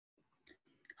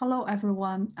Hello,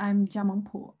 everyone. I'm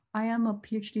Jiameng. I am a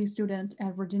PhD student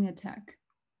at Virginia Tech.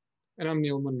 And I'm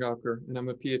Neal, and I'm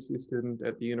a PhD student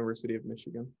at the University of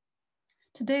Michigan.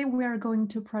 Today, we are going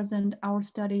to present our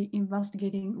study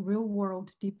investigating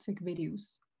real-world deepfake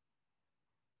videos.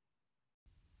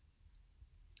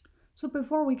 So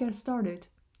before we get started,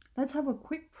 let's have a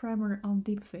quick primer on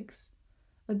deepfakes.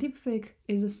 A deepfake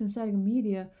is a synthetic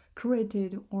media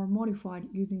created or modified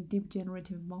using deep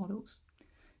generative models.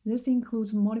 This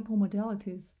includes multiple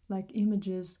modalities like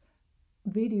images,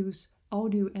 videos,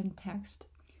 audio, and text.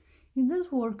 In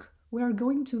this work, we are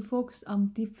going to focus on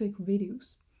deepfake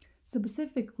videos,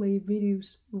 specifically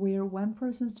videos where one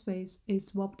person's face is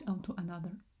swapped onto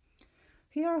another.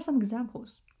 Here are some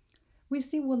examples. We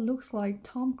see what looks like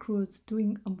Tom Cruise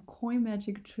doing a coin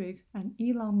magic trick and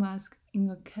Elon Musk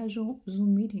in a casual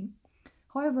Zoom meeting.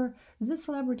 However, these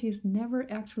celebrities never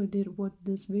actually did what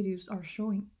these videos are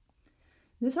showing.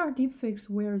 These are deepfakes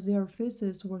where their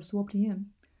faces were swapped in.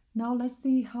 Now let's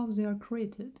see how they are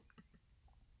created.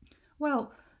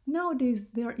 Well,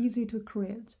 nowadays they are easy to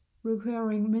create,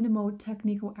 requiring minimal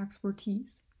technical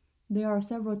expertise. There are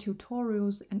several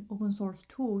tutorials and open source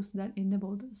tools that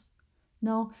enable this.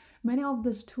 Now, many of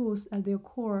these tools at their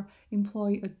core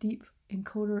employ a deep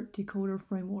encoder-decoder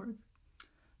framework.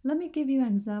 Let me give you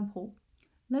an example.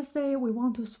 Let's say we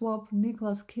want to swap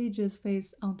Nicolas Cage's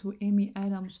face onto Amy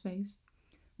Adams' face.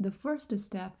 The first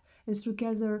step is to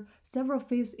gather several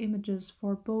face images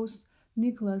for both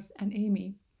Nicolas and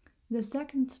Amy. The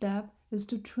second step is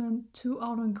to train two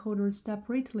autoencoders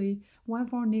separately, one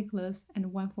for Nicholas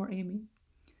and one for Amy.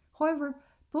 However,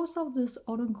 both of these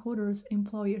autoencoders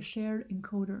employ a shared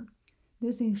encoder.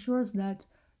 This ensures that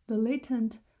the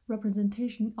latent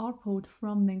representation output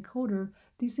from the encoder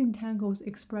disentangles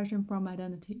expression from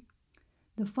identity.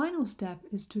 The final step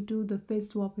is to do the face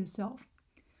swap itself.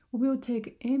 We will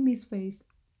take Amy's face,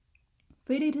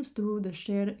 feed it through the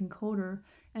shared encoder,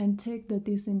 and take the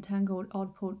disentangled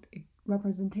output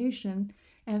representation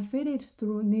and feed it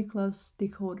through Nicholas'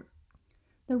 decoder.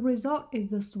 The result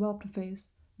is the swapped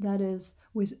face, that is,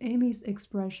 with Amy's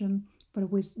expression but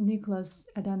with Nicholas'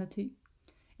 identity.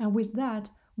 And with that,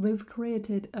 we've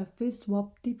created a face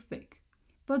swap deepfake.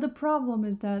 But the problem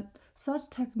is that such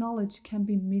technology can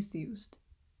be misused.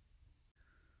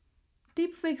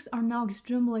 Deepfakes are now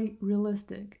extremely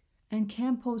realistic and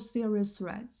can pose serious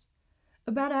threats.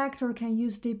 A bad actor can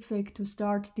use deepfake to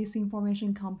start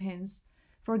disinformation campaigns.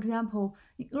 For example,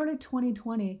 in early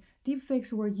 2020,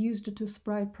 deepfakes were used to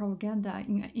spread propaganda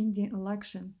in an Indian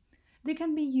election. They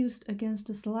can be used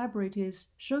against celebrities,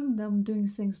 showing them doing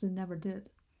things they never did.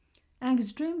 An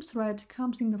extreme threat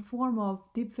comes in the form of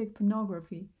deepfake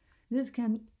pornography. This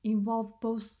can involve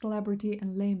both celebrity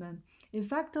and layman,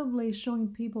 effectively showing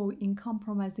people in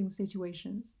compromising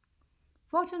situations.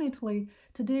 Fortunately,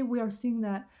 today we are seeing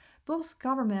that both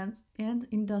governments and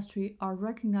industry are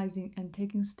recognizing and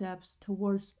taking steps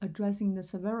towards addressing the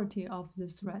severity of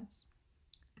these threats.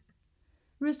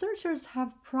 Researchers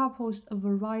have proposed a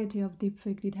variety of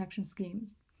deepfake detection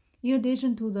schemes. In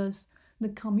addition to this, the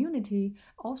community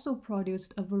also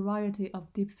produced a variety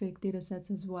of deepfake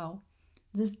datasets as well.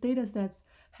 These datasets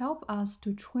help us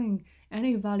to train and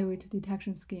evaluate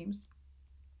detection schemes.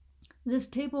 This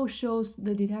table shows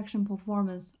the detection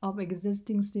performance of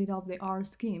existing state-of-the-art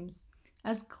schemes,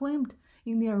 as claimed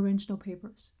in the original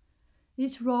papers.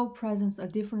 Each row presents a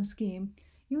different scheme.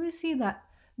 You will see that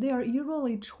they are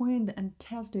usually trained and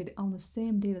tested on the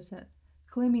same dataset,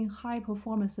 claiming high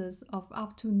performances of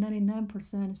up to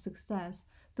 99% success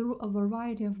through a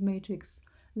variety of metrics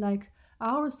like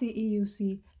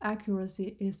RC-EUC,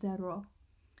 accuracy, etc.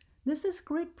 This is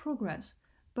great progress,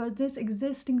 but these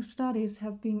existing studies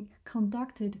have been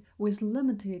conducted with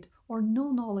limited or no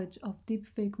knowledge of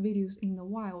deepfake videos in the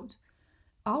wild.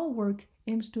 Our work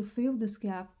aims to fill this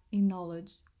gap in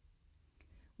knowledge.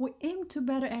 We aim to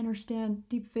better understand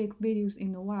deepfake videos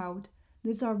in the wild.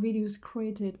 These are videos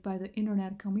created by the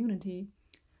internet community.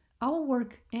 Our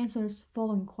work answers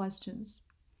following questions.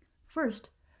 First,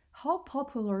 how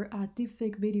popular are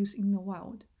deepfake videos in the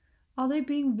wild? Are they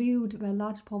being viewed by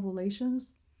large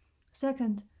populations?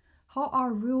 Second, how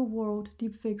are real-world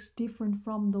deepfakes different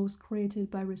from those created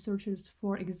by researchers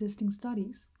for existing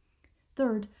studies?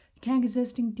 Third, can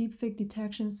existing deepfake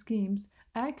detection schemes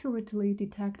accurately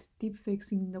detect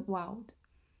deepfakes in the wild?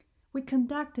 We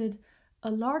conducted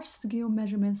a large-scale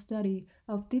measurement study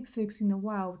of deepfakes in the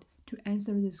wild to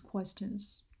answer these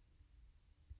questions.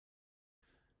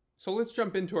 So let's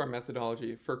jump into our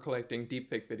methodology for collecting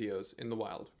deepfake videos in the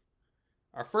wild.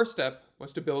 Our first step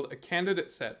was to build a candidate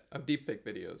set of deepfake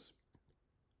videos.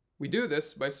 We do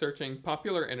this by searching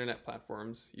popular internet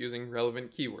platforms using relevant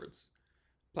keywords.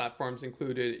 Platforms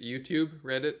included YouTube,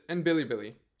 Reddit, and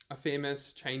Bilibili, a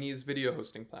famous Chinese video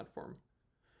hosting platform.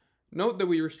 Note that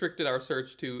we restricted our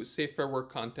search to safe for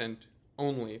work content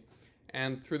only,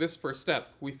 and through this first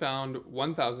step, we found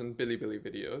 1,000 Bilibili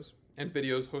videos and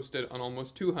videos hosted on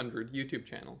almost 200 YouTube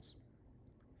channels.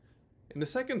 In the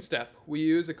second step, we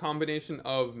use a combination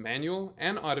of manual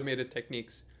and automated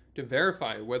techniques to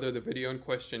verify whether the video in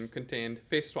question contained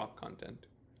face swap content.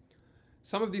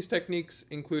 Some of these techniques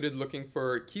included looking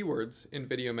for keywords in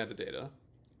video metadata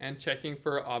and checking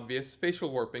for obvious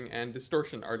facial warping and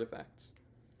distortion artifacts.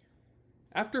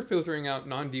 After filtering out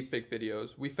non-deepfake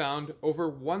videos, we found over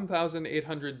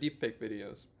 1,800 deepfake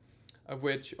videos, of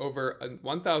which over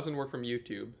 1,000 were from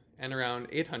YouTube and around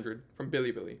 800 from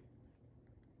Bilibili.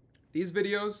 These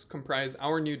videos comprise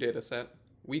our new dataset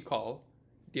we call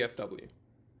DFW.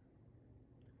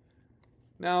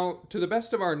 Now, to the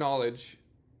best of our knowledge,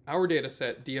 our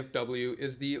dataset, DFW,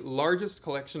 is the largest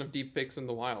collection of deepfakes in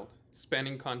the wild,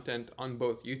 spanning content on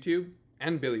both YouTube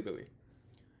and Bilibili.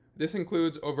 This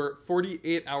includes over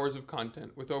 48 hours of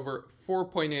content with over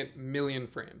 4.8 million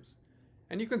frames,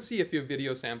 and you can see a few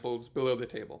video samples below the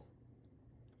table.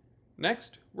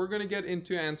 Next, we're going to get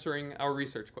into answering our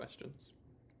research questions.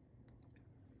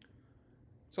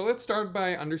 So let's start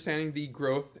by understanding the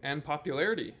growth and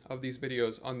popularity of these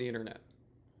videos on the internet.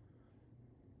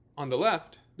 On the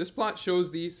left, this plot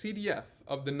shows the CDF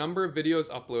of the number of videos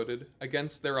uploaded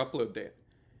against their upload date,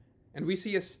 and we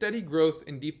see a steady growth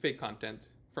in deepfake content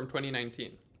from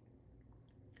 2019.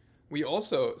 We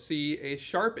also see a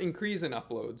sharp increase in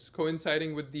uploads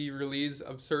coinciding with the release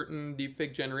of certain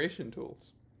deepfake generation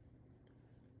tools.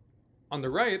 On the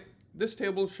right, this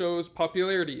table shows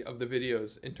popularity of the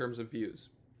videos in terms of views.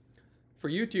 For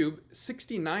YouTube,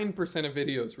 69% of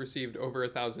videos received over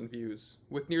 1,000 views,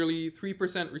 with nearly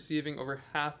 3% receiving over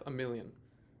 500,000.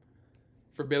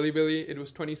 For Bilibili, it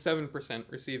was 27%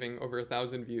 receiving over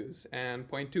 1,000 views and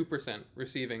 0.2%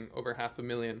 receiving over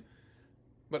 500,000.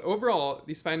 But overall,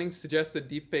 these findings suggest that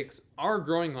deepfakes are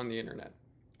growing on the internet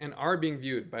and are being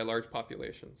viewed by large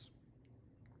populations.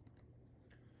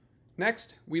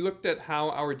 Next, we looked at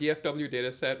how our DFW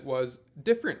dataset was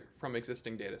different from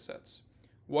existing datasets.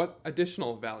 What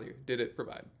additional value did it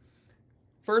provide?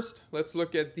 First, let's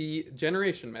look at the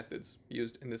generation methods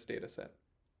used in this dataset.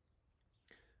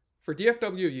 For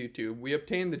DFW YouTube, we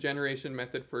obtained the generation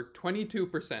method for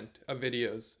 22% of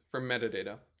videos from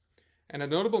metadata, and a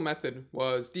notable method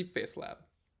was Deepfake Lab.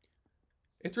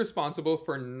 It's responsible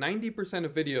for 90%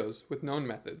 of videos with known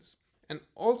methods, and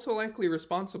also likely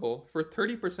responsible for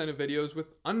 30% of videos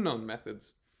with unknown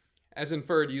methods, as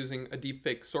inferred using a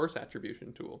deepfake source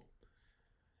attribution tool.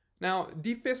 Now,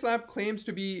 Deepfake Lab claims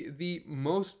to be the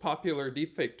most popular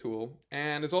deepfake tool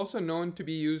and is also known to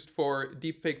be used for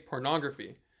deepfake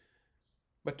pornography.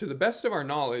 But to the best of our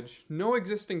knowledge, no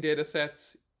existing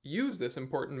datasets use this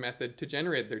important method to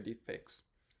generate their deepfakes.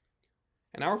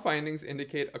 And our findings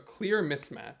indicate a clear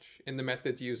mismatch in the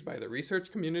methods used by the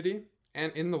research community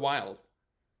and in the wild.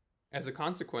 As a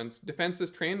consequence,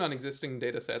 defenses trained on existing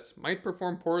datasets might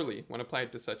perform poorly when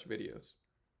applied to such videos.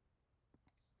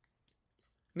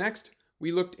 Next,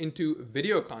 we looked into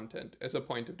video content as a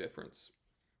point of difference.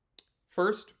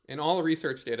 First, in all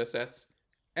research datasets,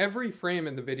 every frame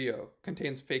in the video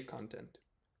contains fake content.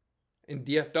 In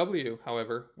DFW,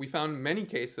 however, we found many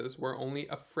cases where only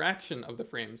a fraction of the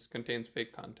frames contains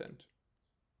fake content.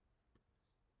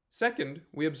 Second,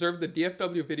 we observed that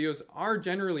DFW videos are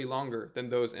generally longer than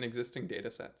those in existing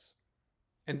datasets.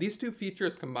 And these two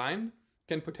features combined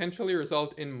can potentially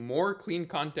result in more clean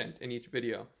content in each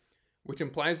video, which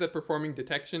implies that performing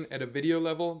detection at a video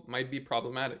level might be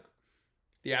problematic.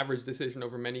 The average decision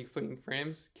over many clean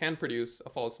frames can produce a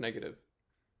false negative.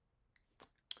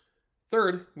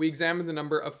 Third, we examined the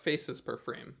number of faces per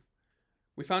frame.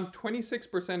 We found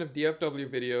 26% of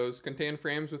DFW videos contain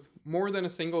frames with more than a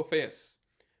single face,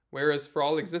 whereas for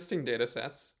all existing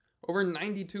datasets, over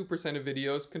 92% of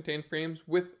videos contain frames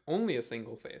with only a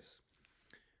single face.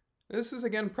 This is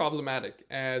again problematic,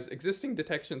 as existing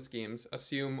detection schemes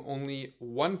assume only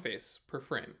one face per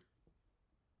frame.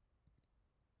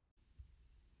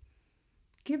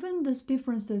 Given these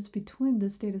differences between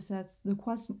these datasets, the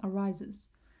question arises,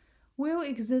 will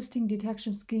existing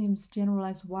detection schemes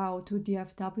generalize well to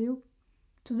DFW?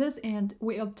 To this end,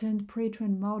 we obtained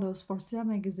pre-trained models for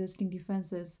 7 existing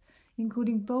defenses,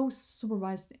 including both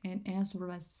supervised and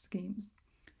unsupervised schemes.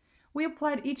 We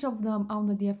applied each of them on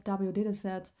the DFW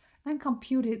dataset and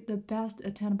computed the best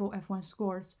attainable F1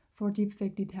 scores for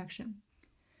deepfake detection.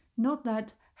 Note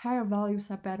that higher values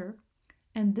are better,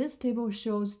 and this table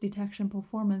shows detection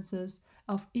performances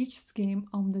of each scheme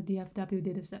on the DFW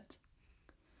dataset.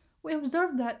 We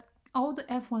observed that all the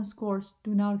F1 scores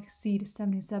do not exceed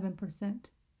 77%.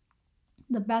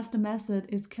 The best method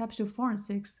is capsule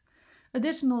forensics.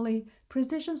 Additionally,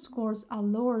 precision scores are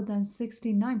lower than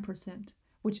 69%,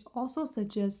 which also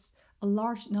suggests a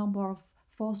large number of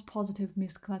false positive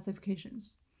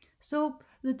misclassifications. So,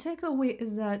 the takeaway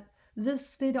is that these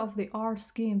state of the art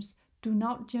schemes do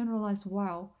not generalize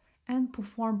well and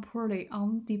perform poorly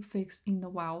on deepfakes in the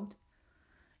wild.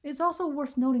 It's also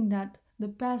worth noting that the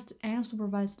best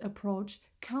unsupervised approach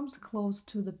comes close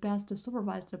to the best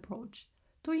supervised approach.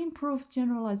 To improve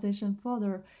generalization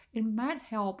further, it might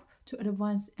help to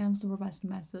advance unsupervised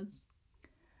methods.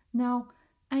 Now,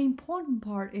 an important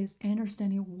part is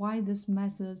understanding why these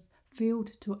methods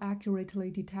failed to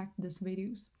accurately detect these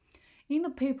videos. In the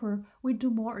paper, we do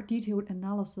more detailed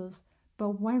analysis,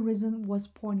 but one reason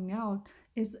worth pointing out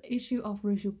is the issue of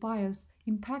racial bias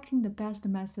impacting the best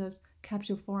method,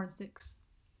 capsule forensics.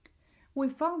 We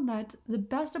found that the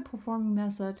best performing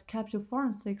method, capsule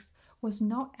forensics, was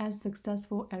not as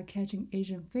successful at catching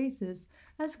Asian faces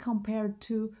as compared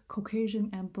to Caucasian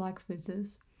and black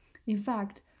faces. In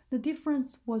fact, the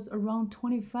difference was around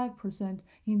 25%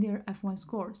 in their F1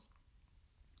 scores.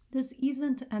 This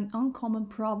isn't an uncommon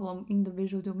problem in the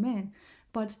visual domain,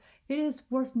 but it is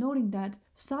worth noting that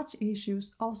such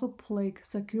issues also plague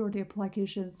security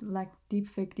applications like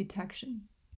deepfake detection.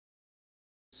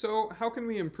 So, how can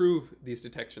we improve these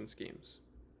detection schemes?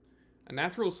 A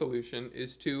natural solution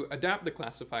is to adapt the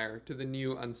classifier to the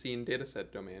new unseen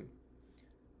dataset domain.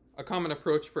 A common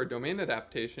approach for domain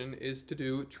adaptation is to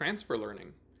do transfer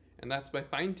learning, and that's by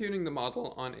fine-tuning the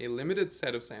model on a limited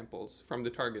set of samples from the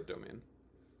target domain.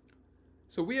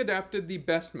 So we adapted the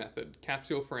best method,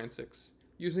 capsule forensics,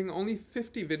 using only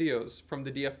 50 videos from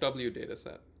the DFW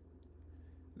dataset.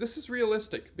 This is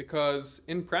realistic because,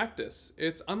 in practice,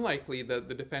 it's unlikely that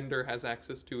the defender has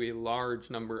access to a large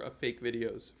number of fake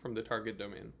videos from the target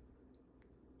domain.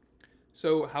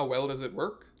 So how well does it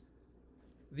work?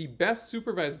 The best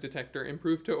supervised detector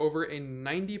improved to over a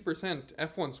 90%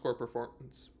 F1 score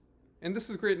performance. And this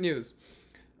is great news.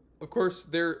 Of course,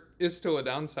 there is still a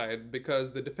downside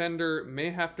because the defender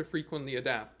may have to frequently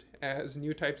adapt as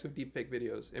new types of deepfake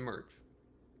videos emerge.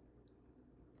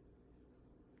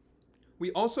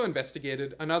 We also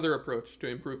investigated another approach to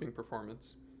improving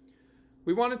performance.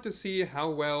 We wanted to see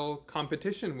how well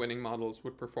competition-winning models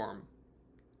would perform.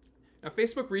 Now,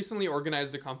 Facebook recently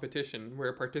organized a competition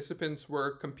where participants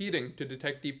were competing to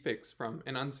detect deepfakes from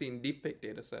an unseen deepfake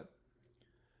dataset.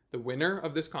 The winner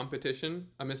of this competition,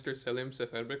 a Mr. Selim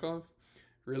Seferbekov,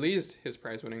 released his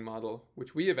prize-winning model,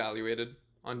 which we evaluated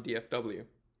on DFW.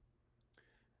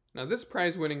 Now, this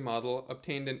prize-winning model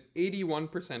obtained an 81%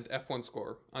 F1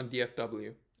 score on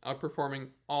DFW, outperforming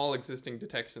all existing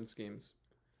detection schemes.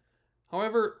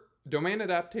 However, domain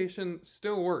adaptation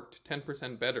still worked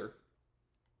 10% better.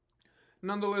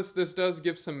 Nonetheless, this does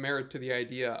give some merit to the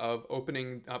idea of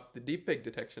opening up the deepfake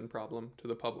detection problem to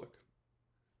the public.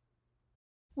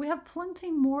 We have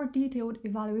plenty more detailed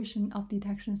evaluation of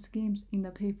detection schemes in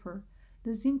the paper.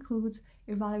 This includes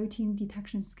evaluating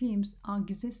detection schemes on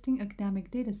existing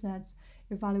academic datasets,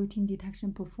 evaluating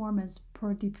detection performance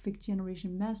per deepfake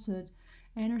generation method,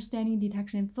 understanding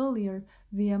detection failure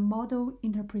via model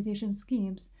interpretation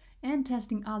schemes, and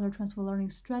testing other transfer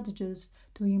learning strategies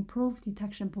to improve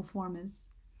detection performance.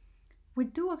 We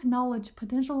do acknowledge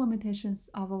potential limitations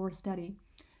of our study.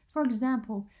 For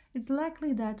example, it's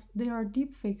likely that there are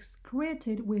deepfakes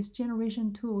created with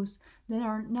generation tools that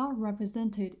are not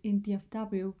represented in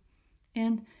DFW,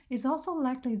 and it's also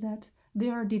likely that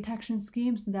there are detection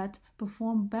schemes that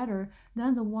perform better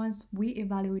than the ones we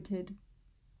evaluated.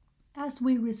 As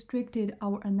we restricted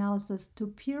our analysis to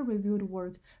peer-reviewed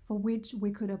work for which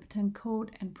we could obtain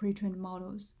code and pre-trained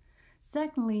models.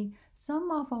 Secondly,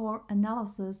 some of our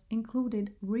analysis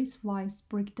included race-wise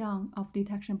breakdown of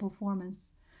detection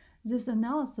performance. This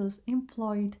analysis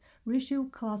employed racial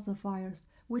classifiers,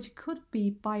 which could be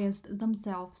biased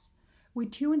themselves. We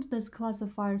tuned these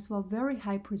classifiers for very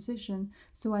high precision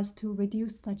so as to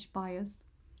reduce such bias.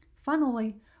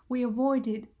 Finally, we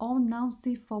avoided all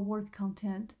non-safe for work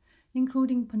content,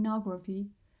 including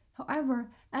pornography. However,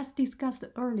 as discussed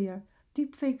earlier,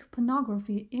 deepfake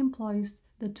pornography employs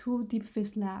the tool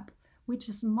Deepface Lab, which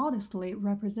is modestly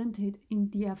represented in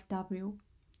DFW.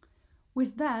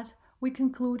 With that, we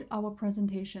conclude our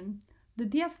presentation. The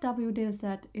DFW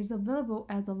dataset is available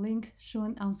at the link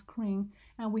shown on screen,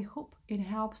 and we hope it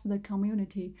helps the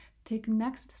community take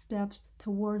next steps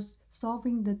towards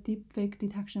solving the deepfake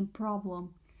detection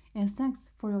problem. And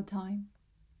thanks for your time.